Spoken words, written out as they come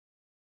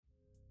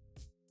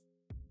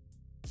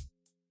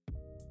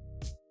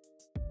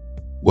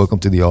Welcome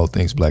to the All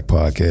Things Black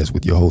podcast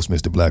with your host,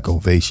 Mr. Black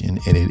Ovation.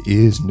 And it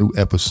is new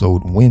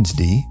episode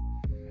Wednesday.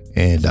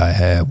 And I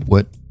have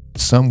what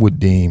some would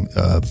deem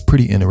a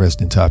pretty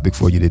interesting topic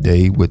for you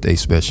today with a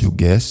special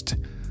guest.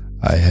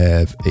 I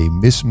have a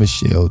Miss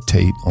Michelle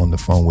Tate on the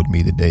phone with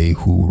me today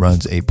who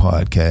runs a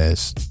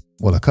podcast.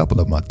 Well, a couple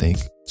of them, I think.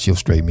 She'll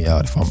straighten me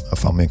out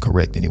if I'm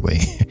incorrect anyway.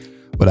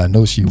 But I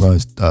know she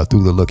runs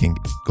Through the Looking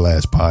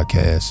Glass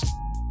podcast,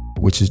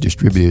 which is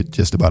distributed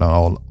just about on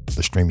all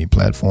the streaming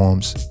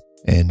platforms.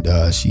 And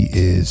she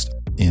is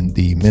in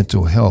the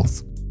mental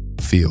health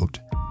field.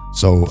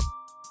 So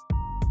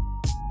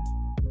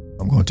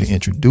I'm going to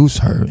introduce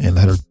her and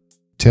let her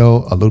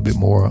tell a little bit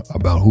more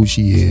about who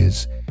she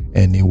is,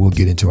 and then we'll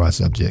get into our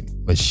subject.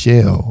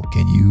 Michelle,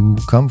 can you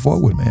come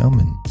forward, ma'am,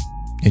 and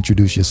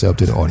introduce yourself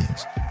to the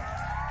audience?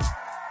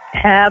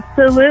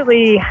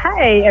 Absolutely.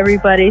 Hi,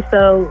 everybody.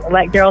 So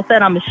like Daryl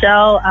said, I'm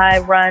Michelle. I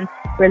run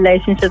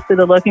Relationships Through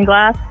the Looking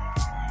Glass.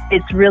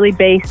 It's really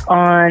based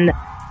on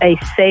a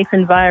safe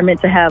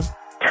environment to have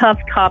tough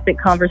topic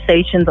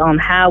conversations on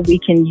how we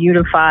can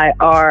unify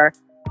our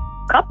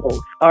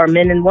couples, our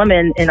men and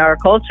women in our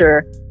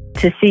culture,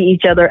 to see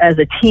each other as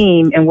a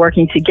team and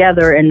working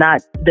together and not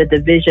the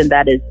division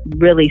that is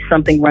really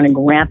something running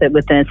rampant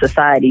within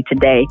society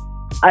today.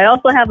 I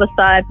also have a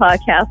side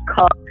podcast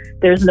called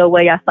There's No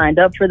Way I Signed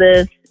Up for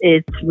This.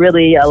 It's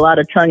really a lot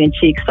of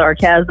tongue-in-cheek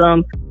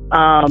sarcasm.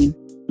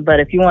 But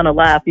if you want to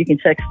laugh, you can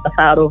check stuff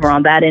out over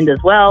on that end as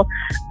well.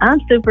 I'm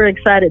super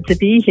excited to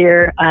be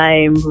here.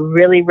 I'm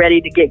really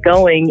ready to get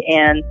going.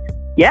 And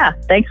yeah,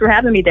 thanks for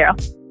having me,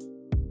 Daryl.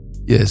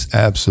 Yes,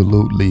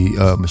 absolutely.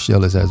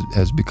 Michelle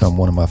has become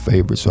one of my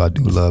favorites. So I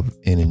do love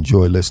and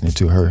enjoy listening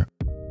to her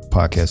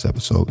podcast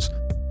episodes.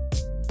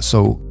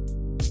 So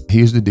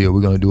here's the deal.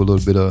 We're going to do a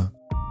little bit of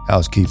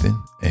housekeeping.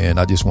 And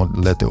I just want to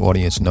let the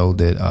audience know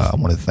that I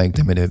want to thank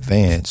them in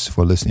advance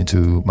for listening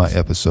to my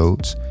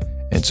episodes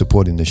and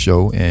supporting the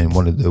show. And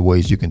one of the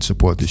ways you can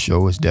support the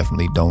show is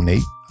definitely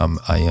donate.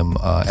 I am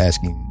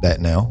asking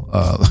that now.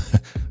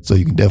 So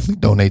you can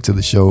definitely donate to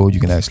the show. You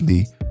can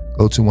actually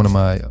go to one of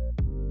my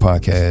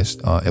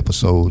podcast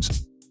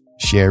episodes,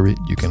 share it.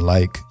 You can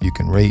like, you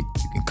can rate,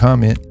 you can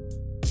comment,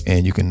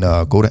 and you can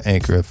go to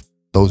Anchor. If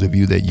those of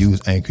you that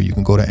use Anchor, you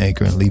can go to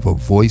Anchor and leave a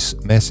voice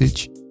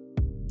message.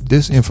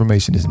 This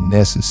information is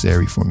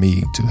necessary for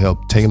me to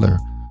help tailor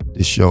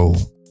the show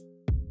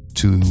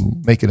to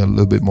make it a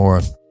little bit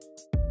more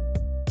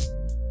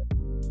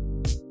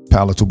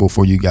palatable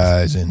for you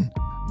guys and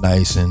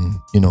nice and,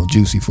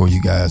 juicy for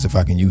you guys, if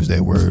I can use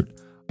that word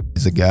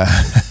as a guy.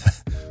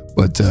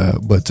 but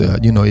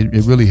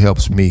it really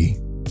helps me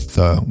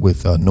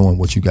with knowing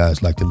what you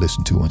guys like to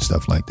listen to and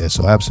stuff like that.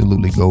 So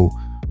absolutely go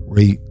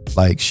rate,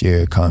 like,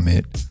 share,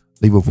 comment,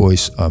 leave a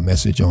voice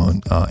message on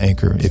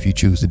Anchor if you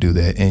choose to do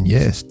that. And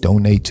yes,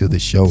 donate to the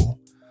show.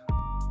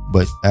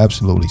 But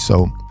absolutely.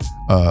 So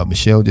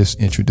Michelle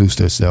just introduced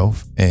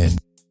herself, and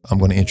I'm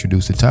going to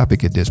introduce the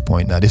topic at this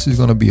point. Now, this is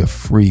going to be a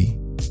free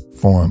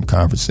form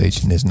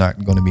conversation. There's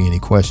not going to be any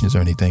questions or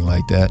anything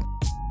like that.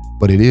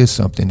 But it is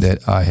something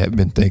that I have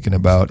been thinking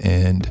about,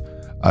 and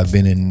I've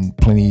been in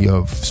plenty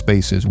of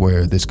spaces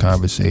where this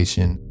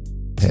conversation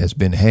has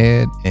been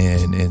had,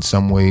 and in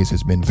some ways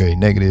it's been very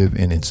negative,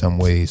 and in some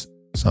ways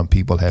some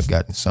people have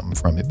gotten something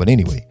from it. But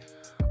anyway,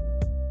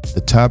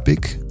 the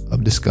topic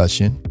of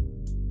discussion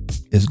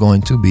is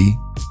going to be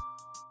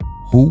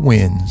who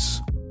wins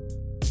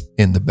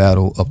in the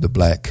battle of the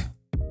black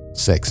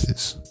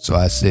sexes. So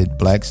I said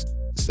black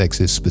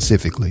sexes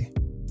specifically.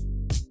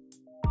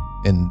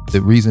 And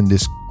the reason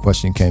this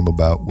question came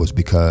about was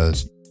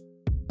because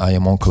I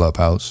am on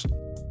Clubhouse.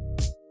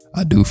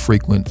 I do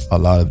frequent a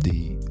lot of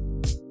the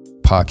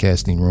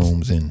podcasting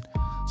rooms and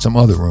some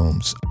other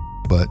rooms,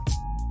 but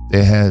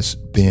there has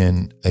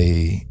been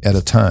at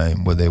a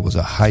time where there was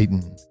a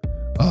heightened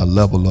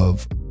level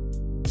of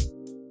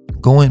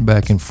going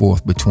back and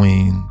forth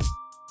between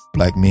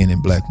black men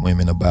and black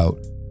women about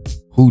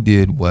who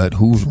did what,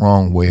 who's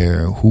wrong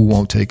where, who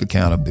won't take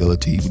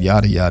accountability,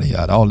 yada, yada,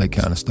 yada, all that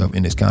kind of stuff.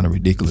 And it's kind of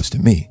ridiculous to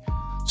me.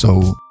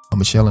 So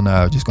Michelle and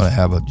I are just going to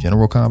have a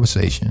general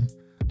conversation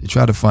to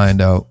try to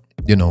find out,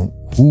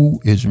 who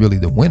is really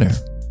the winner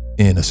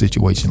in a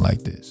situation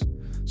like this.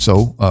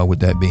 So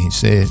with that being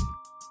said,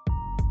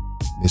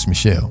 Miss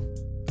Michelle,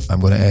 I'm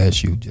going to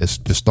ask you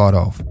just to start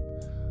off,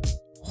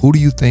 who do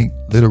you think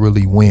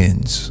literally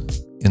wins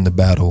in the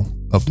battle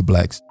of the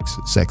black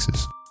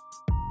sexes?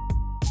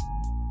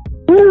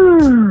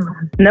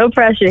 No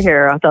pressure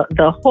here.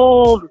 The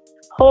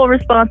whole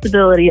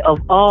responsibility of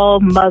all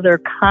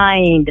mother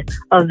kind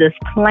of this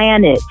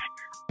planet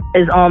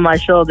is on my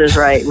shoulders,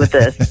 right, with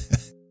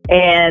this.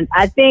 And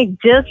I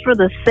think just for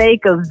the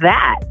sake of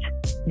that,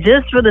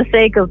 just for the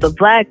sake of the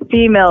black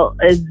female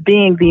as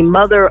being the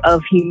mother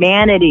of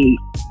humanity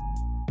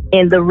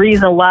and the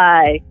reason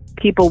why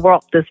people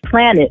walk this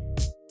planet,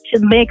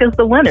 should make us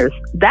the winners.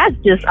 That's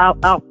just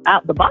out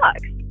the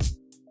box.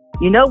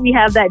 We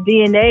have that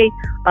DNA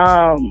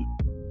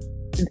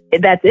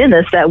that's in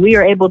us, that we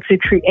are able to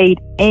create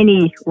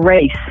any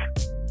race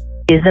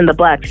is in the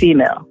black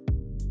female.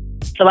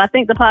 So I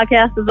think the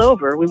podcast is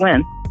over. We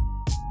win.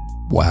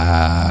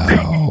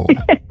 Wow.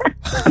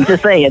 I'm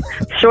just saying.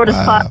 Shortest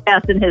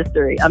podcast in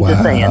history. I'm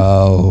just saying.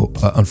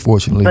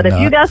 Unfortunately but if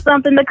not. you got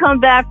something to come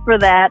back for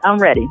that, I'm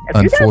ready.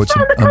 If you got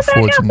something to come back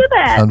after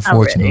that,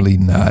 unfortunately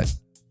not.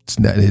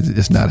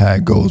 It's not how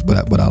it goes,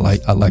 but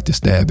I like to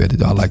stab at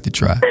it. I like to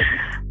try.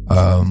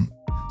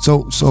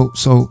 So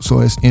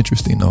it's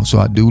interesting though. So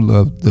I do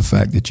love the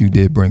fact that you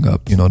did bring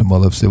up, the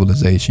mother of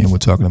civilization. We're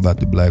talking about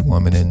the black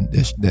woman, and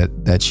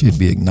that should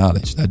be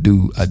acknowledged. I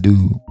do,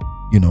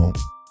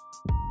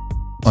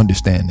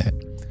 understand that.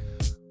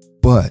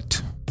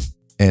 But,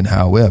 and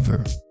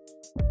however,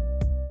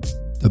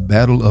 the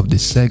battle of the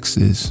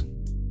sexes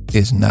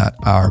is not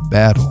our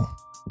battle.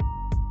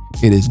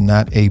 It is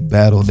not a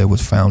battle that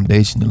was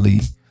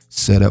foundationally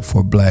set up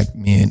for black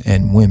men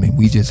and women.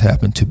 We just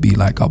happen to be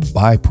like a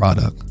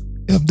byproduct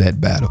of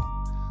that battle.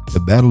 The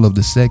battle of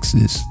the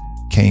sexes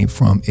came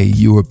from a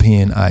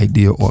European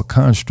idea or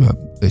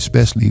construct,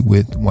 especially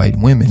with white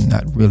women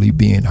not really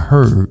being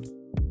heard,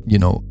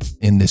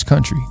 in this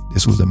country.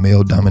 This was a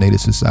male-dominated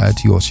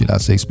society, or should I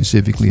say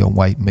specifically a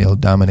white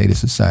male-dominated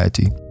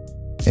society.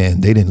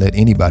 And they didn't let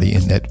anybody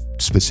in that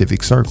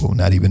specific circle,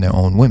 not even their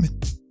own women,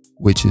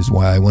 which is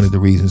why one of the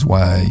reasons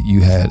why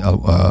you had,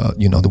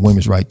 the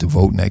women's right to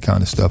vote and that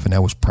kind of stuff. And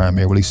that was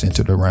primarily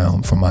centered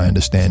around, from my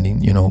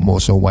understanding,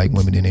 more so white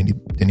women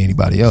than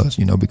anybody else,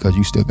 because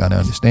you still got to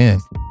understand,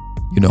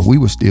 we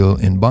were still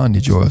in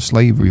bondage or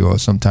slavery or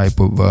some type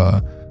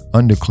of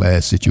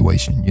underclass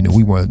situation.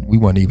 We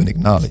weren't even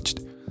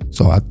acknowledged.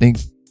 So I think,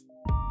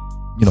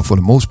 for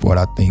the most part,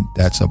 I think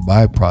that's a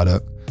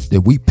byproduct that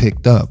we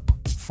picked up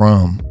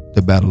from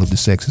the battle of the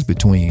sexes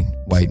between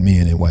white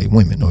men and white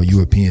women, or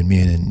European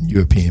men and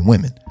European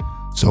women.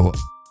 So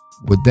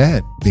with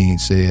that being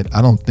said,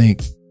 I don't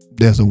think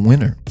there's a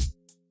winner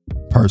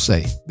per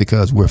se,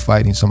 because we're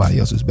fighting somebody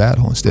else's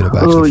battle instead of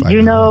actually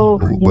fighting.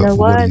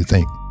 What do you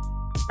think?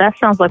 That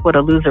sounds like what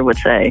a loser would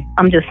say.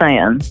 I'm just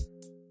saying.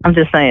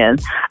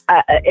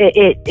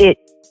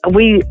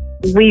 We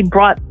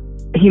brought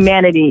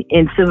humanity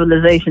and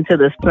civilization to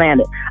this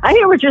planet. I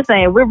hear what you're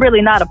saying. We're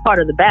really not a part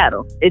of the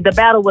battle. The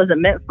battle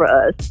wasn't meant for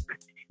us.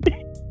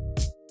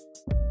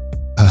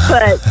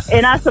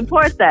 And I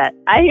support that.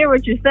 I hear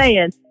what you're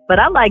saying, but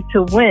I like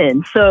to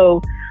win.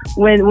 So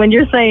when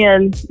you're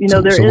saying,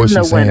 there is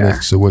no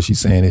winner. So what she's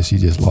saying is she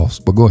just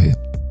lost. But go ahead.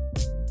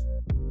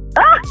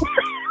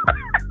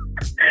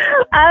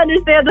 I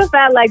understand the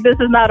fact, like, this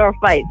is not our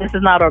fight. This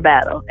is not our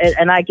battle.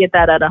 And I get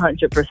that at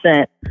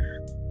 100%.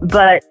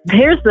 But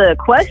here's the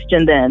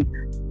question then.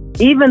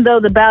 Even though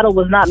the battle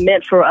was not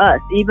meant for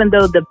us, even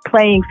though the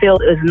playing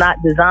field is not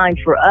designed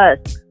for us,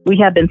 we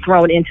have been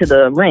thrown into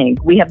the ring.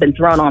 We have been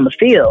thrown on the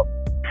field.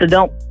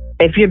 So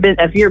if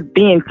you're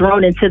being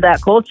thrown into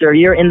that culture,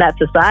 you're in that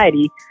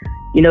society,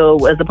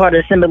 as a part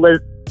of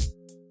symbolism.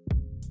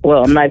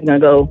 Well, I'm not even gonna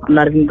go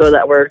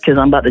that word because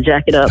I'm about to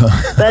jack it up.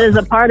 But as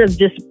a part of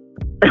just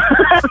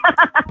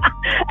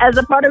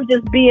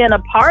being a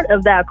part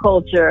of that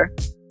culture,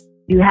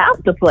 you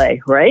have to play,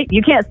 right?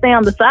 You can't stay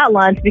on the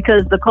sidelines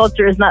because the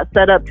culture is not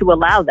set up to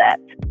allow that.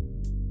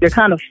 You're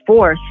kind of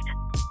forced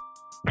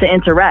to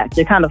interact.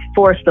 You're kind of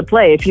forced to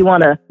play if you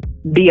want to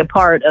be a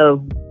part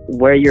of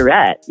where you're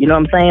at. You know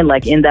what I'm saying?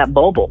 Like in that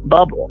bubble.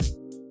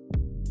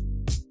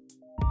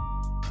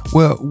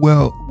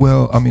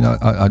 Well, I mean,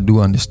 I do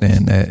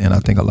understand that. And I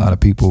think a lot of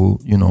people,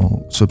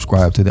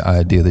 subscribe to the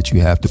idea that you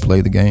have to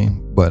play the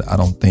game. But I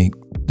don't think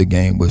the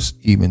game was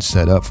even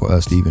set up for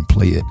us to even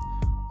play it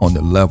on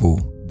the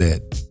level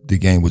that the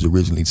game was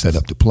originally set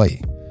up to play.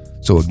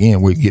 So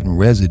again, we're getting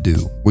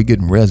residue. We're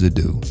getting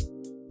residue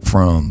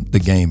from the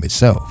game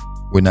itself.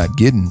 We're not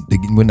getting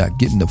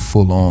the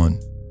full on,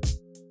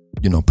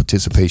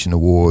 participation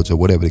awards or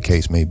whatever the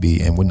case may be,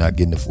 and we're not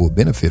getting the full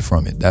benefit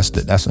from it.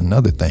 That's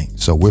another thing.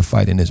 So we're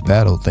fighting this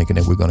battle thinking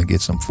that we're going to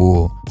get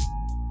the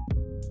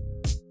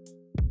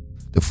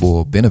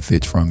full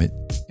benefits from it,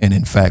 and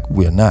in fact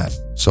we're not.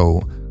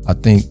 So I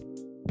think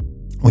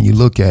when you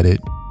look at it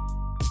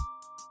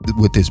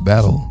with this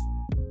battle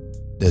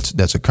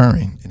that's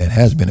occurring, and it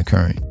has been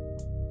occurring,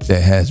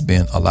 there has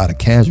been a lot of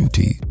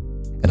casualties.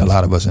 And a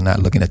lot of us are not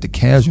looking at the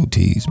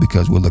casualties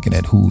because we're looking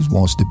at who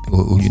wants to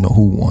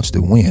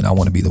win. I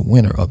want to be the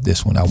winner of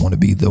this one. I want to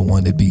be the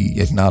one to be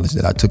acknowledged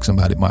that I took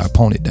my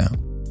opponent down.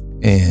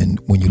 And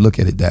when you look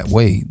at it that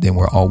way, then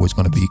we're always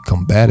going to be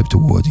combative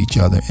towards each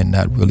other and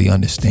not really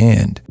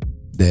understand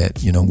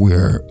that, we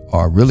are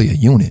really a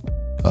unit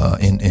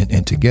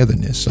in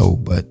togetherness. So,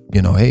 but,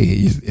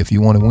 hey, if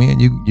you want to win,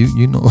 you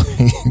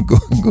go.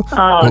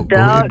 Oh, go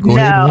ahead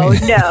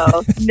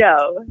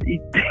no.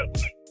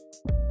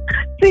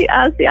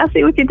 I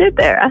see what you did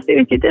there.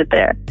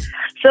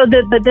 So,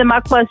 but then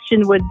my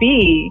question would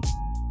be,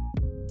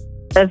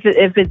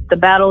 if the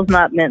battle's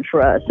not meant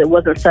for us, it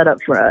wasn't set up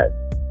for us.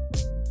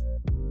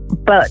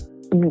 But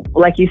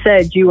like you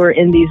said, you were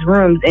in these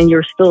rooms and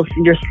you're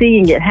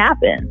seeing it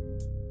happen.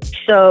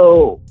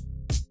 So,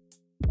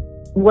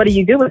 what do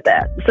you do with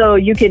that? So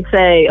you could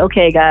say,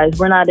 okay, guys,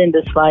 we're not in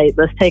this fight.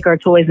 Let's take our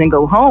toys and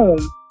go home.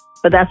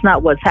 but that's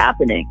not what's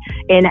happening.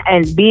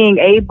 And being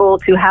able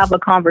to have a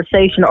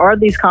conversation, or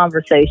these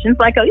conversations,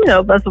 like,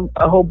 that's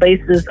a whole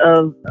basis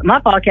of my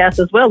podcast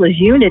as well, is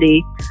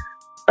unity.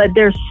 But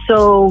there's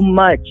so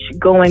much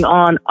going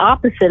on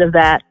opposite of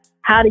that.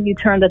 How do you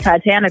turn the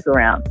Titanic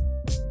around?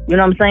 You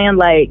know what I'm saying?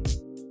 Like,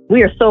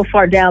 we are so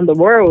far down the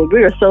road.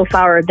 We are so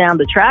far down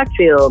the track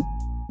field.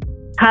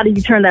 How do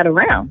you turn that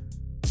around?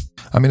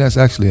 I mean, that's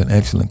actually an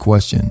excellent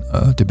question,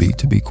 to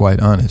be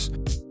quite honest.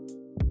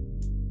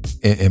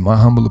 In my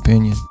humble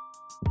opinion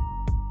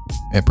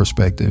and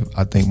perspective,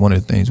 I think one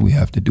of the things we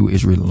have to do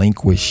is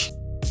relinquish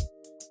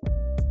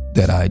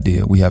that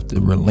idea. We have to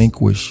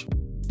relinquish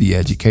the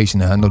education.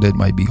 Now, I know that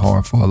might be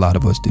hard for a lot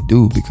of us to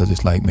do, because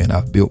it's like, man,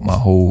 I've built my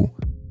whole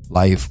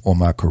life or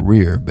my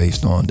career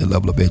based on the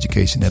level of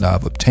education that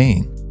I've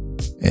obtained.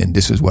 And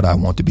this is what I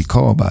want to be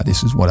called by.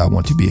 This is what I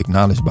want to be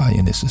acknowledged by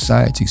in this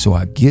society. So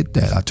I get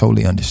that. I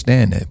totally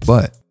understand that.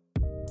 But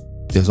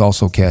there's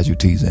also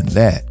casualties in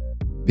that,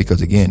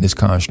 because again, this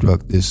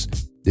construct, this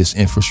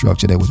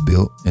infrastructure that was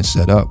built and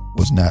set up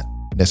was not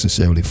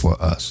necessarily for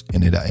us.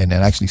 And it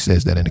actually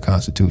says that in the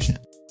Constitution,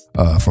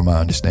 from my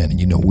understanding.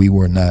 We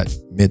were not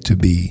meant to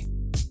be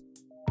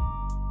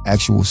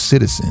actual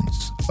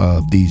citizens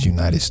of these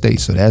United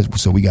States.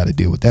 So we got to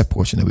deal with that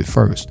portion of it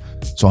first.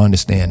 So I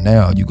understand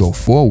now. You go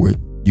forward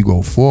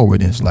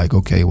and it's like,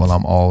 okay, well,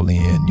 I'm all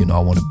in, I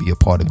want to be a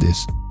part of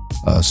this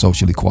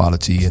social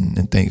equality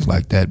and things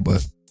like that.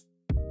 But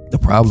the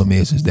problem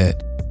is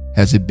that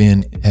has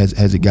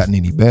it gotten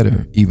any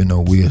better? Even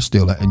though we are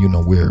still,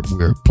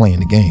 we're playing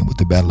the game with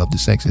the battle of the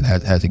sexes,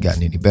 has it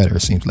gotten any better?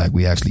 It seems like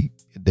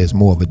there's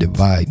more of a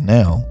divide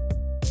now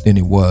than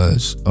it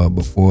was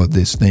before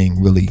this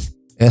thing really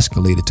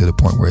escalated to the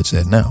point where it's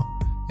at now.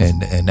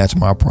 And that's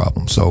my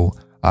problem. So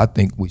I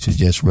think we should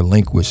just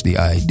relinquish the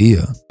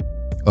idea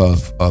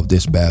of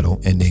this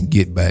battle, and then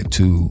get back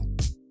to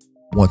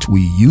once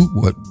we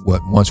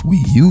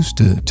used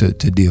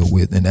to deal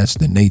with, and that's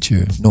the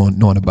nature,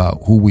 knowing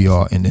about who we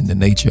are, and then the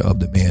nature of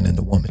the man and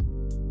the woman.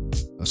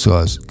 So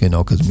as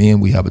because men,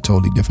 we have a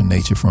totally different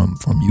nature from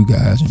you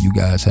guys, and you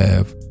guys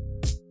have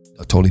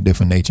a totally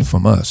different nature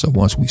from us. So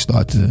once we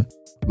start to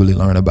really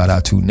learn about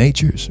our two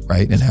natures,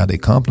 right, and how they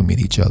complement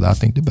each other, I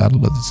think the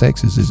battle of the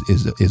sexes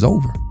is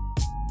over.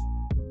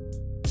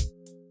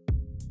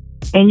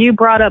 And you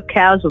brought up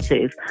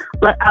casualties.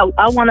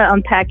 I want to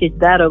unpackage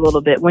that a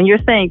little bit. When you're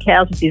saying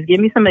casualties, give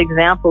me some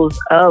examples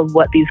of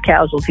what these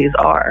casualties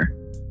are.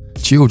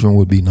 Children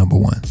would be number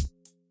one.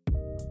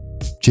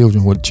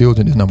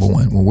 Children is number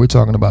one. When we're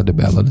talking about the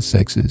battle of the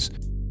sexes,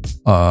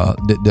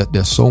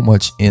 there's so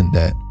much in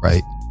that,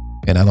 right?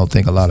 And I don't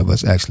think a lot of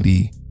us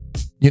actually,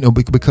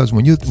 because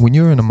when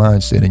you're in a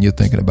mindset and you're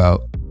thinking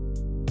about,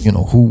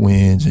 who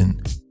wins and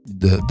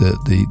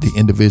the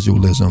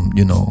individualism,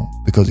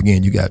 because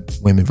again, you got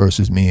women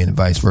versus men and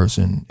vice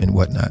versa and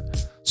whatnot.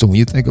 So when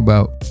you think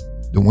about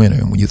the winner,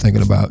 and when you're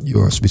thinking about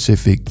your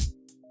specific,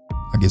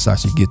 I guess I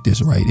should get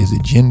this right, is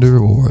it gender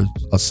or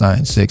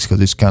assigned sex?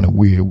 Because it's kind of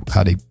weird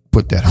how they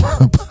put that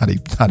up,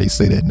 how they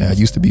say that now. It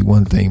used to be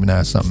one thing, but now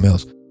it's something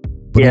else.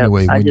 But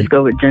anyway, I just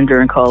go with gender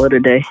and call it a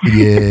day.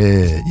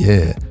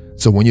 Yeah.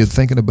 So when you're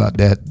thinking about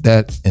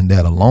that and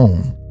that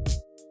alone,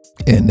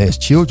 and there's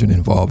children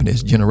involved and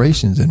there's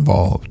generations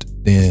involved,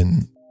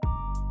 then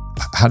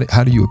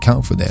how do you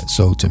account for that?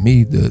 So to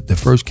me, the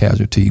first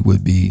casualty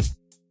would be,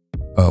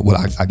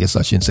 I guess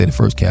I shouldn't say the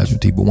first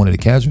casualty, but one of the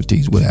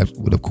casualties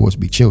would of course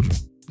be children.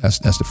 That's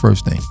the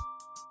first thing.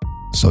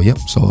 So yep.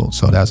 So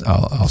that's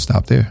I'll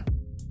stop there.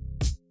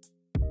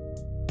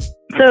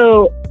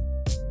 So,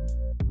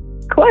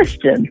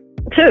 question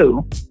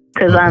 2,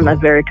 because I'm a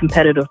very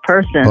competitive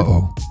person.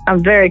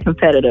 I'm very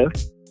competitive.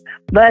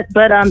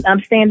 But I'm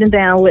standing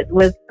down with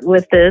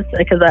this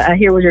because I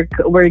hear where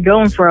you're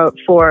going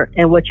for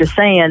and what you're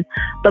saying.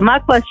 But my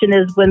question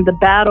is, when the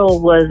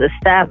battle was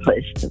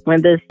established,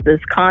 when this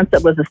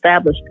concept was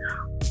established,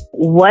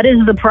 what is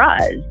the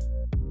prize?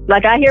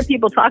 Like, I hear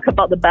people talk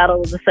about the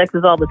battle of the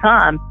sexes all the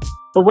time,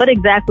 but what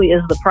exactly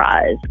is the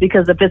prize?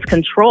 Because if it's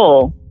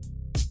control,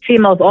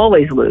 females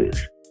always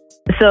lose.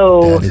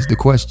 So that is the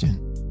question.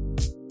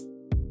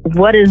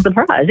 What is the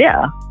prize?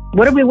 Yeah.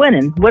 What are we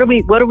winning? What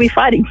are we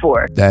fighting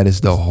for? That is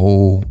the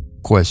whole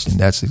question.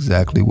 That's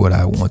exactly what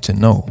I want to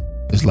know.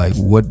 It's like,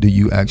 what do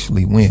you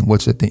actually win?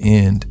 What's at the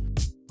end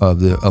of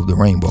the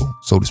rainbow,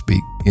 so to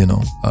speak?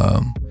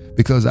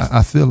 Because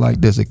I feel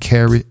like there's a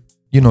carrot.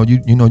 You have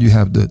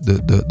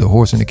the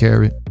horse and the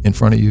carrot in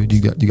front of you.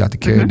 You got the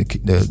carrot.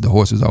 Mm-hmm. The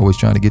horse is always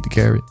trying to get the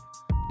carrot.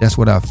 That's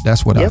what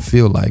I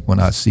feel like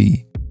when I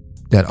see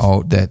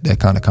that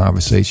kind of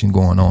conversation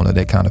going on, or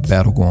that kind of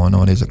battle going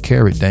on. There's a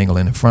carrot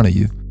dangling in front of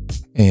you,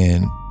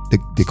 and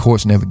the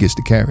horse never gets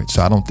the carrot.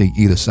 So I don't think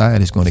either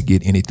side is going to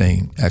get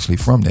anything actually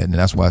from that. And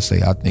that's why I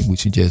say I think we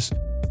should just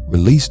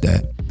release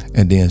that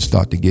and then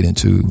start to get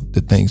into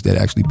the things that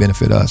actually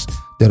benefit us,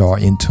 that are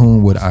in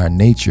tune with our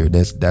nature.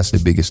 That's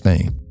the biggest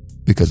thing,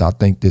 because I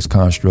think this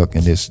construct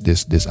and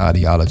this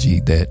ideology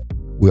that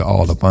we're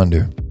all up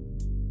under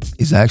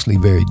is actually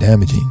very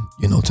damaging,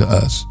 to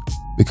us,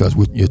 because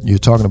you're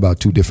talking about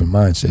two different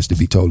mindsets, to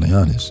be totally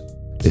honest.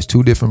 There's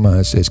two different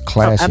mindsets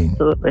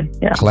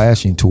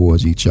clashing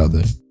towards each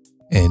other,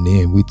 and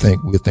then we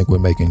think we're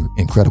making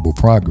incredible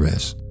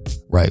progress,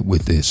 right,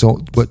 with this. So,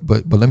 but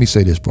let me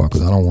say this part,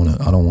 because I don't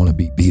want to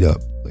be beat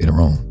up later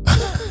on.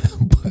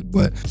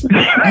 but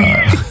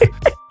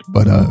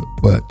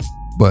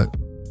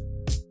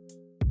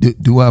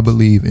do I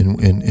believe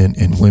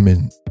in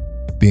women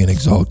being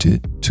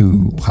exalted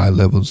to high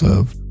levels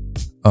of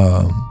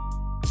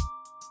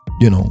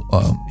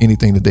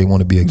anything that they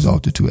want to be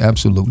exalted to?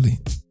 Absolutely.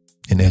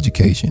 In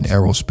education,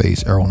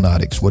 aerospace,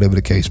 aeronautics, whatever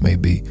the case may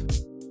be,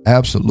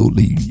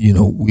 absolutely,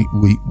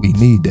 we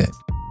need that.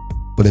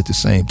 But at the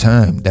same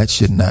time, that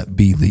should not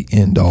be the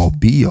end all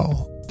be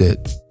all.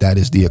 That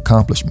is the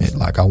accomplishment.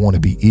 Like, I want to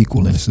be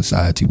equal in a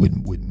society with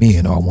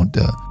men, or I want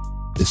the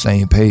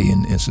same pay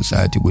in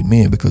society with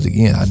men, because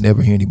again, I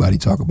never hear anybody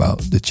talk about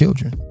the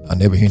children. I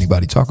never hear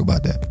anybody talk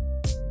about that.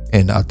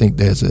 And I think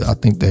there's an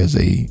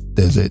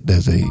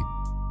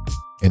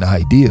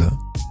idea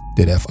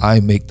that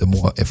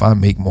if I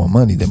make more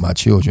money, then my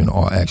children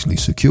are actually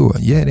secure.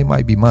 Yeah, they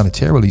might be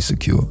monetarily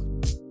secure,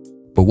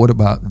 but what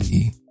about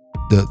the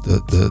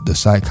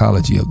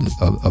psychology of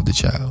the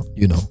child?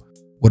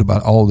 What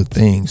about all the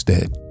things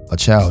that a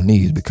child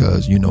needs?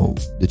 Because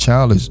the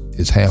child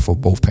is half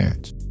of both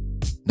parents,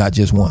 not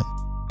just one.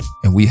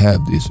 And we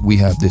have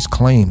this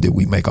claim that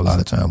we make a lot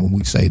of time when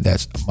we say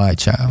that's my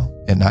child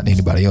and not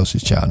anybody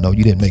else's child. No,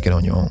 you didn't make it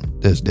on your own.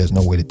 There's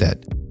no way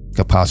that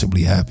could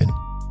possibly happen.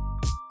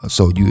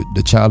 So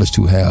the child is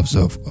two halves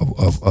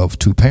of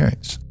two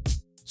parents.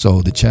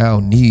 So the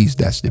child needs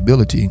that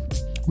stability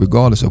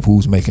regardless of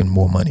who's making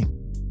more money.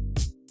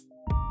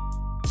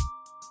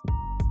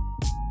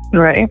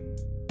 Right.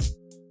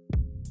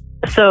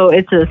 So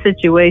it's a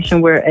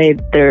situation where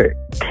they're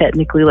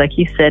technically, like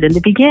you said in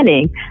the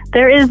beginning,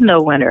 there is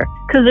no winner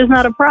because there's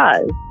not a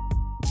prize.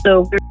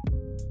 So,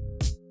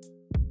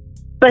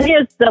 but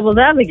here's devil's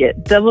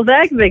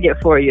advocate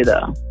for you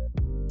though.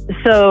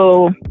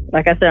 So,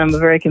 like I said, I'm a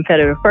very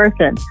competitive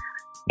person,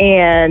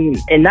 and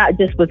not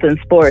just within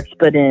sports,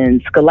 but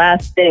in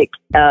scholastic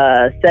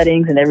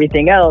settings and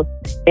everything else.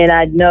 And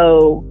I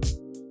know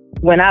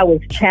when I was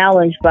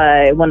challenged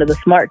by one of the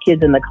smart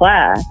kids in the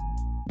class,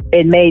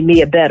 it made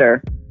me a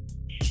better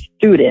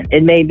student.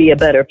 It made me a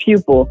better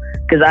pupil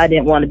because I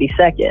didn't want to be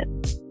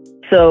second.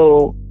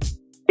 So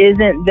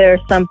isn't there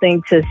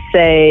something to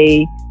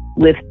say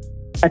with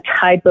a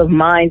type of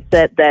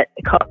mindset that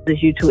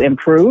causes you to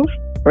improve,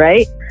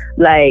 right?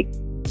 Like,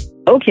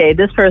 okay,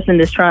 this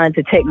person is trying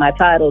to take my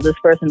title. This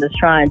person is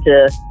trying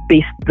to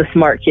be the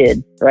smart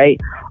kid, right?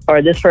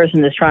 Or this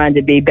person is trying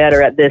to be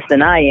better at this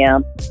than I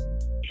am.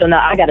 So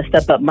now I got to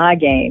step up my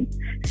game.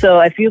 So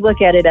if you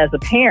look at it as a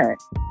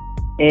parent,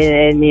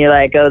 and you're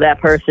like, oh, that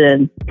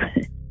person,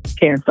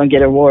 parents don't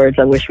get awards.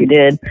 I wish we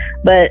did.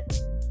 But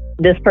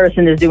this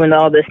person is doing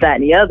all this, that,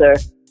 and the other.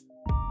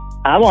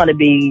 I want to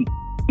be,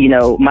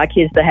 my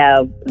kids to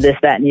have this,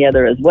 that, and the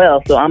other as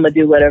well. So I'm going to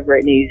do whatever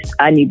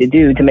I need to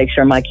do to make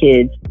sure my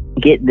kids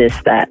get this,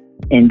 that,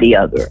 and the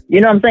other.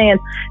 You know what I'm saying?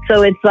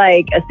 So it's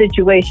like a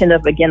situation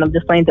of, again, I'm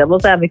just playing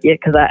devil's advocate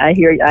because I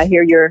hear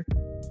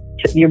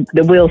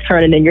the wheels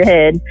turning in your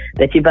head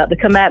that you're about to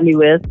come at me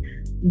with.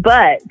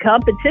 But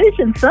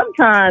competition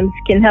sometimes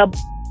can help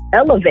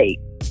elevate,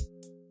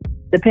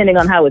 depending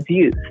on how it's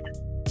used.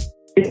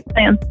 You know what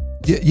I'm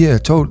saying? Yeah,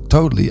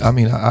 totally. I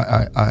mean,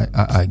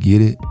 I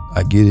get it.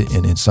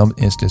 And in some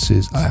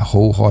instances, I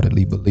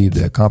wholeheartedly believe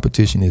that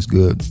competition is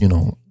good.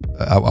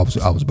 I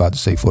was about to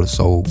say for the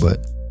soul,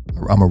 but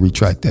I'm gonna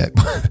retract that.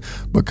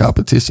 But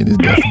competition is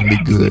definitely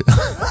good.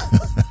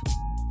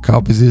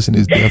 Competition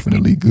is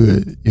definitely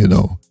good.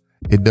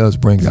 It does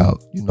bring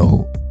out,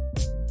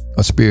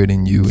 a spirit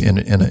in you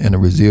and a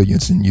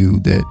resilience in you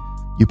that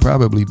you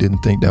probably didn't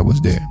think that was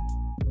there.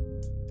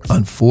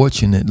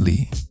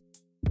 Unfortunately,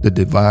 the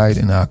divide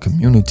in our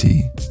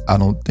community, I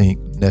don't think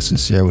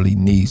necessarily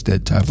needs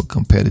that type of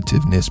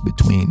competitiveness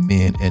between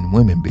men and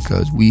women,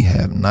 because we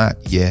have not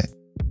yet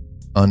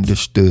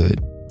understood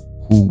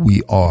who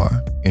we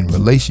are in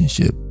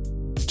relationship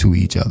to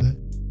each other.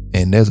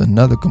 And there's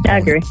another component. I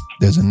agree.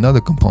 There's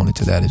another component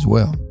to that as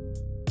well.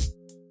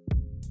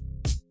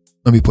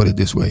 Let me put it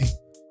this way.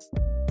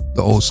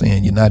 The old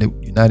saying,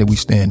 united we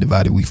stand,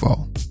 divided we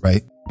fall,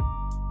 right?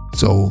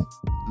 So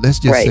let's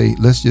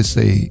just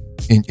say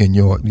in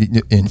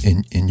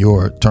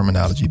your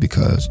terminology,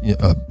 because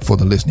for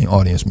the listening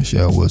audience,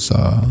 Michelle was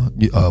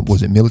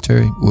it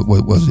military?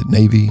 Was it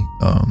Navy?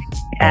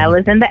 I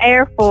was in the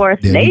Air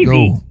Force, there Navy.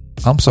 You go.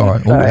 I'm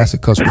sorry. Oh, that's a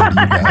cuss word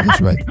to you guys. That's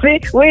right.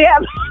 See, we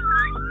have.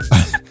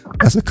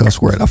 That's a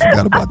cuss word. I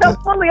forgot about that.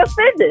 I'm fully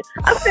offended.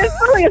 I've been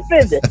fully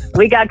offended.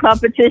 We got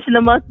competition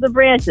amongst the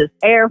branches.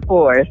 Air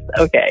Force.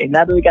 Okay,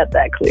 now that we got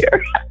that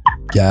clear.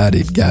 Got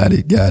it.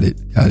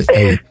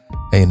 Hey,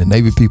 and the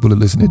Navy people that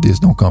listen to this,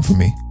 don't come for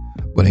me.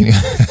 But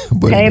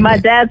anyway. My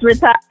dad's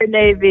retired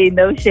Navy.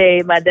 No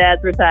shade. My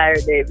dad's retired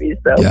Navy.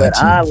 So, gotcha. But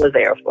I was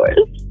Air Force.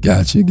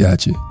 Gotcha.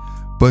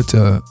 But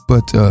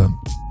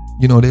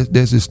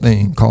there's this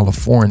thing called a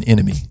foreign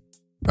enemy,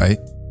 right?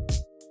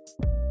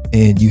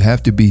 And you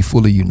have to be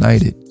fully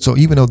united. So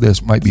even though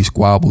might be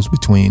squabbles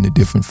between the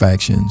different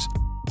factions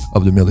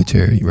of the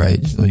military,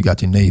 right? So you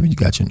got your Navy, you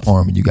got your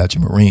Army, you got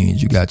your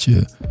Marines, you got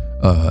your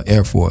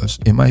Air Force.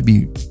 It might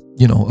be,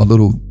 a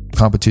little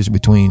competition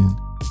between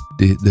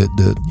the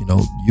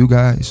you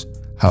guys.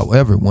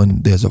 However,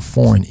 when there's a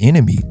foreign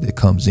enemy that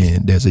comes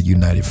in, there's a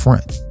united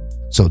front.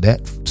 So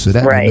that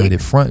right.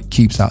 United front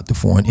keeps out the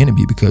foreign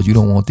enemy, because you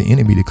don't want the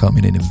enemy to come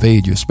in and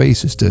invade your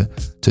spaces to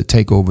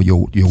take over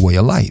your way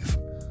of life.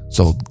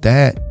 So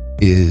that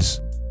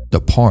is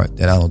the part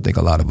that I don't think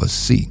a lot of us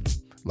see.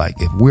 Like,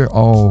 if we're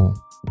all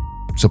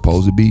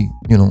supposed to be,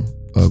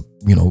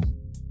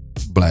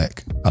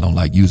 black, I don't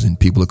like using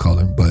people of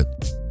color, but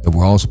if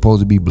we're all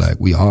supposed to be black,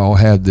 we all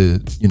have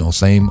the,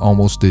 same,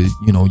 almost the,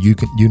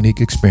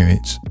 unique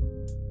experience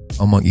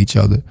among each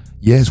other.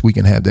 Yes, we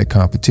can have that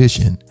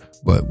competition,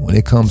 but when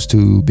it comes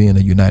to being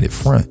a united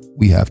front,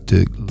 we have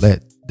to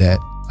let that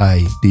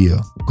idea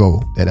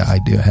go. That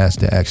idea has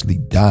to actually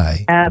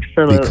die.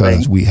 Absolutely.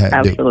 Because we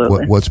have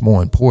what's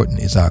more important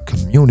is our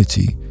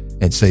community,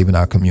 and saving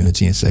our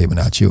community and saving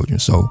our children.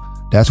 So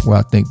that's where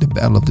I think the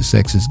battle of the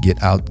sexes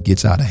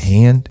gets out of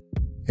hand,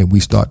 and we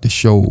start to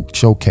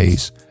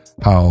showcase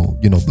how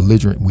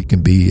belligerent we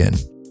can be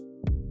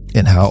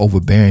and how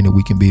overbearing that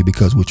we can be,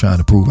 because we're trying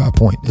to prove our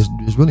point.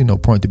 There's really no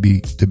point to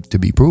be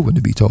proven,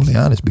 to be totally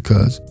honest,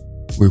 because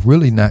we're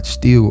really not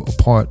still a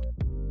part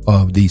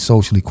of the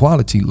social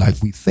equality like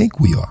we think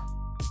we are.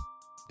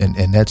 And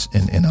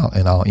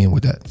I'll end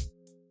with that.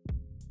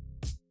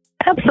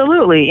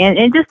 Absolutely.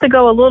 And just to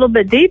go a little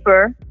bit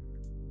deeper,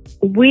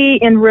 we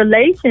in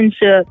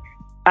relationships,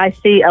 I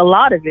see a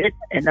lot of it,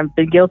 and I've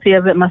been guilty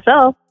of it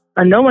myself,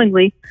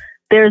 unknowingly.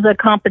 There's a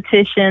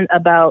competition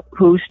about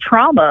whose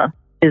trauma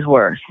is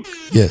worse.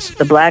 Yes.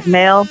 The black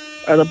male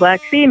or the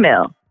black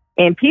female.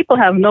 And people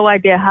have no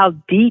idea how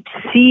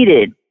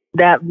deep-seated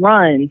that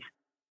runs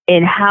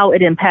and how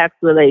it impacts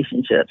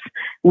relationships.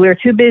 We're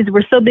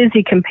so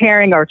busy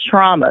comparing our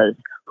traumas,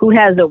 who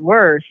has it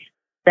worse,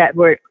 that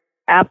we're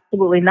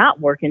absolutely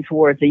not working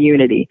towards a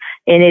unity.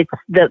 And it's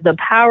the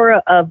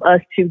power of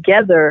us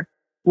together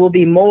will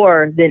be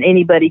more than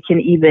anybody can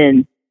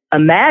even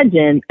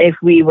imagine if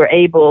we were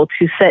able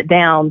to set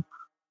down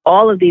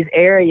all of these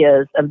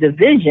areas of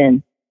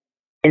division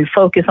and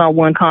focus on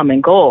one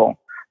common goal.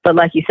 But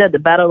like you said, the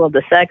battle of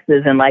the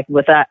sexes, and like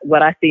what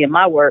I see in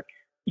my work,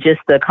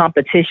 just the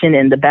competition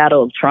and the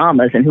battle of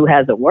traumas and who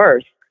has it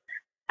worse,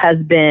 has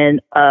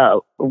been a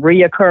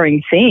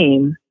reoccurring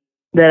theme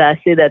that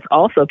I see that's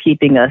also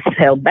keeping us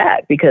held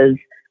back, because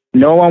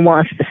no one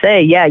wants to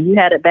say, yeah, you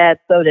had it bad,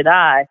 so did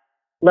I.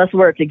 Let's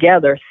work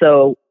together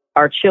so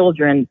our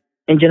children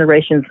and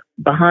generations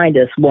behind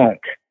us won't.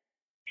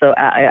 So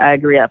I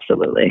agree,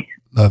 absolutely.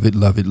 Love it,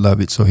 love it,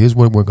 love it. So here's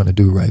what we're going to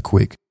do right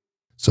quick.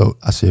 So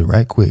I said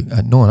right quick,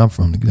 knowing I'm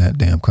from the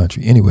damn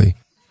country. Anyway.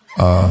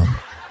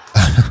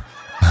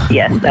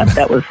 Yes,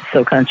 that was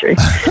so country.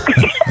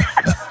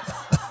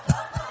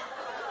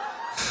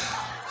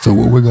 So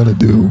what we're going to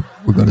do,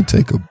 we're going to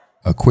take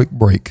a quick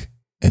break,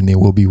 and then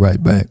we'll be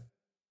right back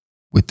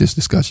with this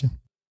discussion.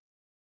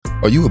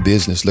 Are you a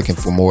business looking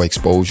for more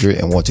exposure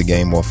and want to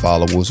gain more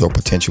followers or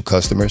potential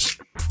customers?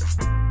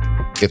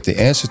 If the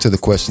answer to the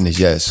question is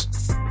yes,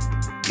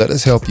 let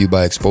us help you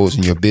by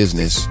exposing your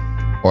business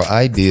or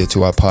idea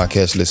to our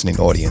podcast listening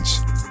audience.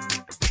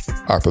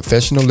 Our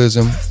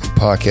professionalism and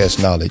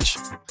podcast knowledge,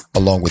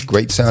 along with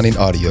great sounding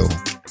audio,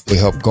 will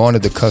help garner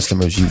the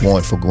customers you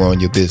want for growing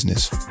your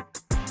business.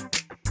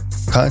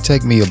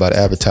 Contact me about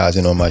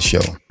advertising on my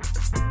show.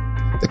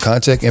 The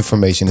contact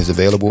information is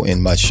available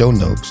in my show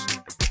notes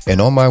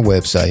and on my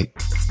website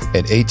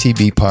at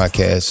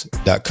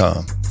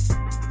atbpodcast.com.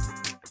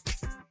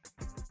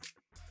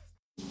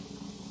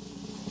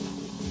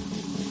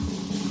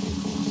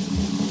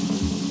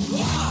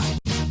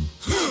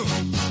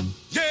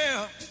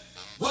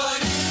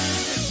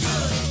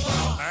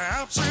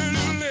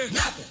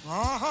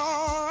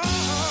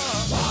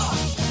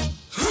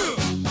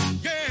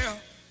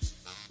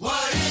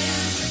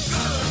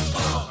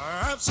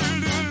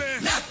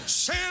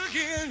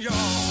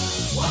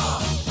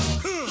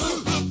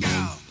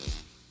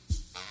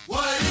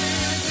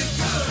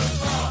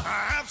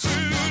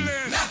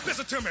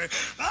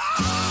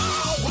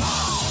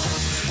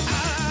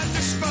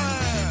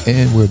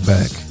 And we're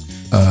back.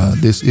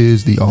 This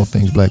is the All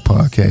Things Black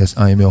podcast.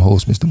 I am your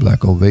host, Mr.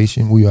 Black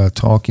Ovation. We are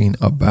talking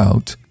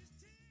about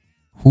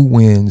who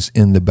wins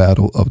in the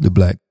battle of the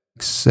black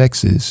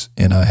sexes.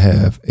 And I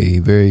have a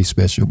very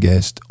special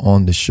guest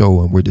on the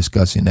show, and we're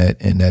discussing that,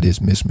 and that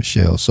is Miss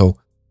Michelle. So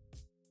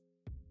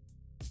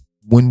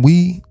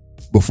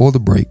before the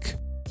break,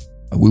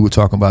 we were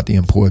talking about the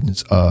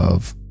importance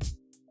of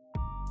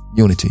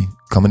unity,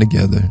 coming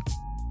together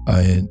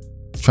and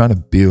trying to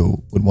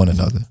build with one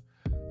another.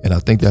 And I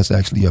think that's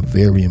actually a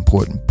very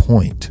important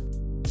point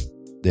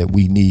that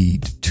we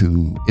need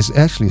to, it's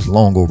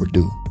long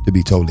overdue, to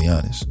be totally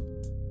honest.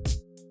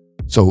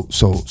 So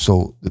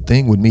the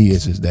thing with me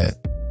is that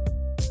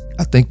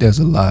I think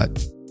there's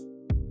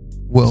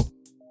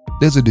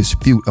a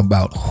dispute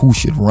about who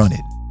should run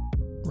it,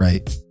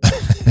 right?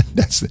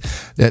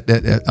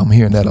 that I'm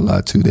hearing that a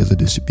lot too. There's a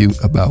dispute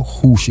about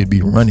who should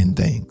be running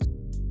things.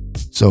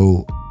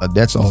 So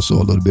that's also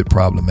a little bit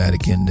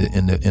problematic in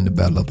the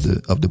battle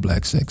of the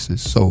black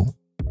sexes. So,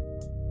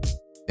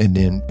 and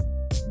then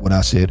what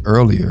I said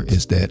earlier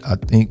is that I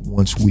think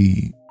once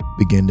we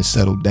begin to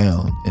settle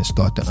down and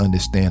start to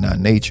understand our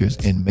natures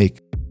and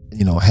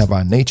have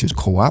our natures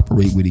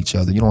cooperate with each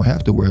other, you don't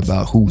have to worry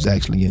about who's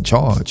actually in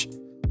charge,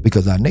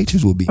 because our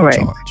natures will be in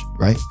charge,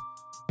 right?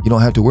 You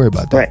don't have to worry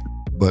about that. Right.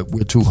 But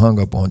we're too hung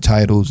up on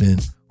titles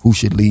and who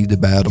should lead the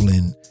battle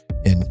and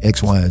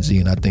X, Y, and Z,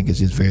 and I think it's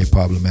just very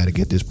problematic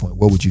at this point.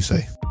 What would you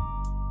say?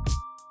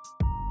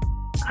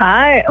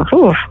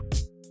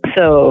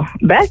 So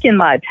back in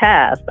my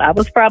past, I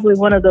was probably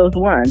one of those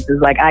ones.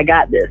 It's like, I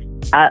got this.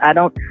 I'm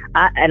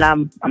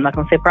not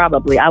gonna say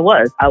probably. I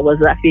was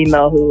that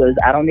female who was,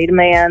 I don't need a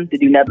man to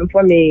do nothing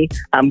for me.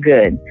 I'm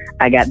good.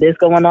 I got this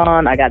going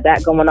on. I got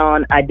that going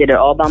on. I did it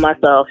all by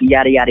myself.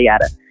 Yada yada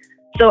yada.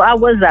 So I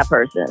was that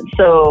person.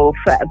 So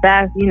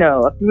back, if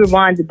you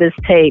rewind to this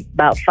tape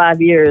about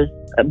 5 years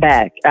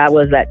back, I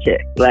was that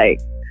chick. Like,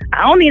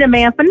 I don't need a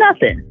man for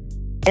nothing,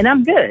 and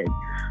I'm good.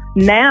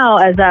 Now,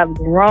 as I've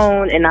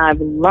grown and I've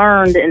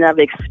learned and I've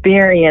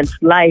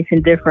experienced life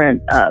in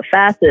different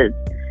facets,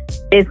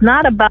 it's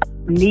not about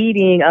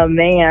needing a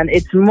man.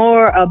 It's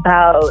more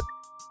about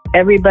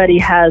everybody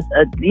has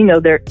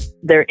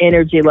their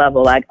energy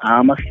level. Like,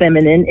 I'm a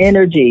feminine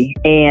energy,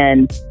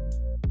 and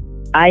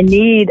I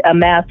need a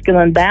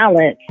masculine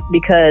balance,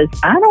 because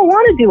I don't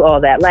want to do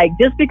all that. Like,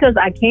 just because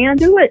I can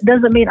do it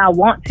doesn't mean I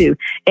want to.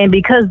 And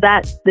because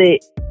that's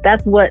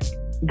what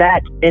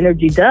that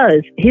energy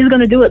does, he's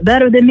going to do it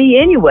better than me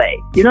anyway.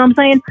 You know what I'm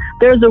saying?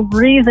 There's a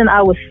reason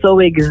I was so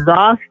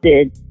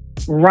exhausted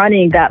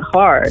running that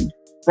hard,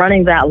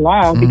 running that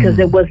long, because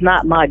it was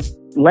not my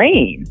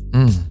lane.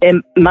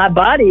 And my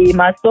body,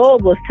 my soul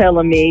was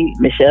telling me,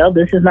 Michelle,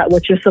 this is not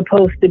what you're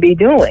supposed to be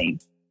doing.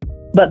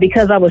 But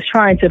because I was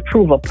trying to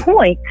prove a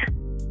point,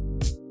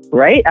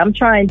 right? I'm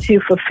trying to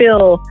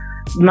fulfill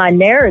my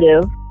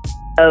narrative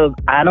of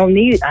I don't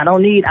need.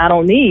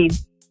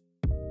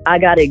 I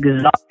got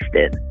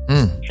exhausted.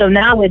 So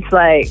now it's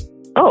like,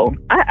 oh,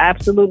 I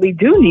absolutely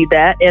do need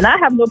that. And I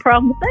have no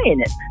problem saying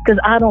it, because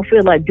I don't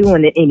feel like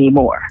doing it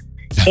anymore.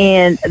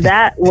 And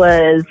that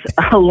was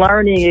a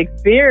learning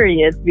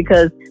experience,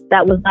 because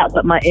that was not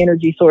what my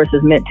energy source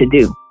is meant to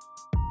do.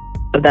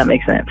 If that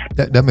makes sense.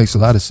 That makes a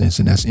lot of sense,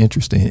 and that's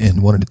interesting.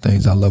 And one of the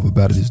things I love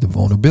about it is the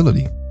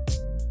vulnerability,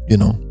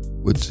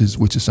 which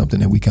is something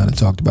that we kind of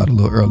talked about a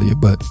little earlier.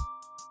 But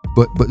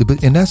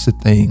and that's the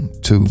thing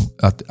too.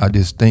 I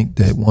just think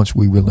that once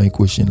we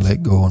relinquish and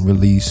let go and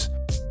release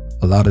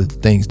a lot of the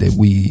things that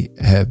we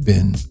have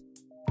been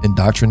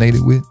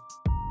indoctrinated with,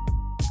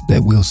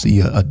 that we'll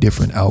see a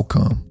different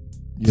outcome.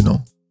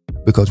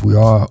 Because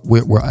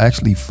we're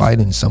actually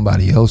fighting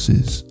somebody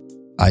else's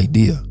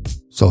idea.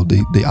 So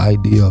the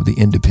idea of the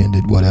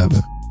independent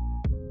whatever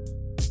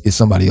is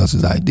somebody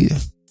else's idea.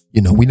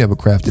 We never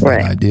crafted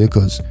that idea,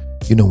 because,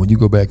 when you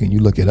go back and you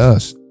look at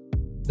us,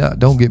 now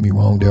don't get me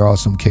wrong, there are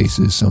some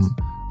cases, some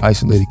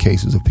isolated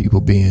cases of people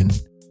being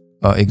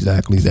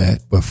exactly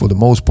that. But for the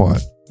most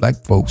part, black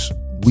folks,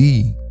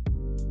 we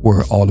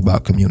were all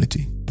about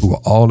community. We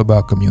were all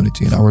about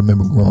community. And I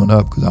remember growing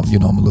up, because I'm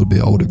a little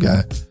bit older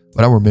guy,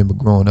 but I remember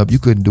growing up, you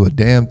couldn't do a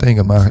damn thing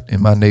in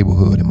my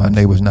neighborhood and my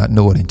neighbors not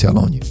know it and tell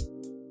on you.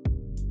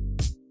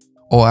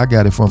 Oh, I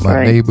got it from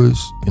my neighbors.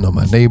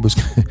 My neighbors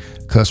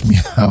cussed me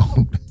out,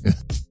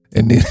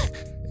 and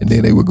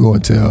then they would go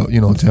and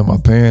tell my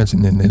parents,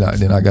 and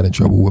then I got in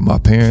trouble with my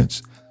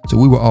parents. So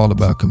we were all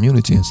about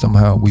community, and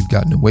somehow we've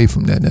gotten away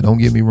from that. Now, don't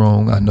get me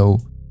wrong. I know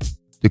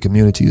the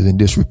community is in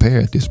disrepair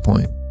at this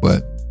point,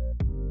 but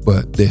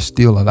there's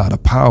still a lot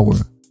of power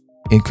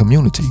in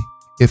community.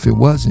 If it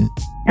wasn't,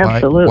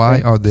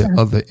 why are there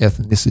other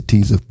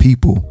ethnicities of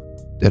people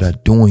that are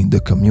doing the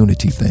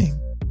community thing?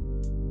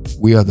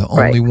 We are the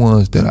only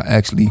ones that are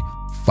actually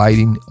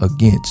fighting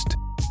against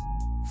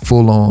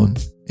full-on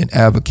and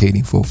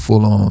advocating for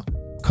full-on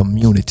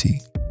community.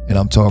 And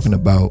I'm talking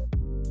about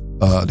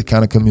the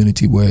kind of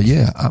community where,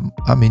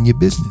 I'm in your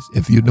business.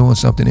 If you're doing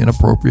something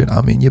inappropriate,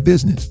 I'm in your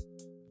business.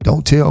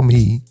 Don't tell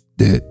me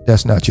that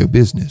that's not your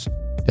business.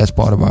 That's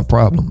part of our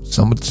problem.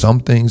 Some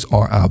things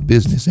are our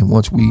business, and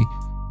once we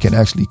can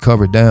actually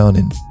cover down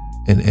and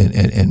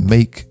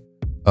make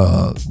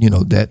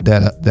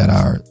that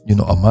our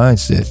a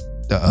mindset.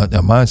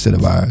 A mindset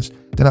of ours,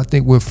 then I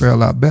think we'll fare a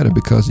lot better,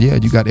 because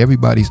you got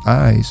everybody's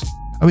eyes.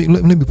 I mean,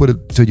 let me put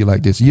it to you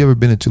like this. You ever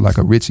been into like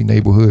a ritzy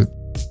neighborhood,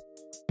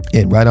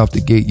 and right off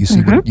the gate you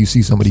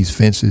see some of these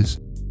fences,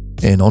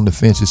 and on the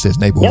fence it says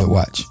neighborhood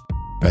watch,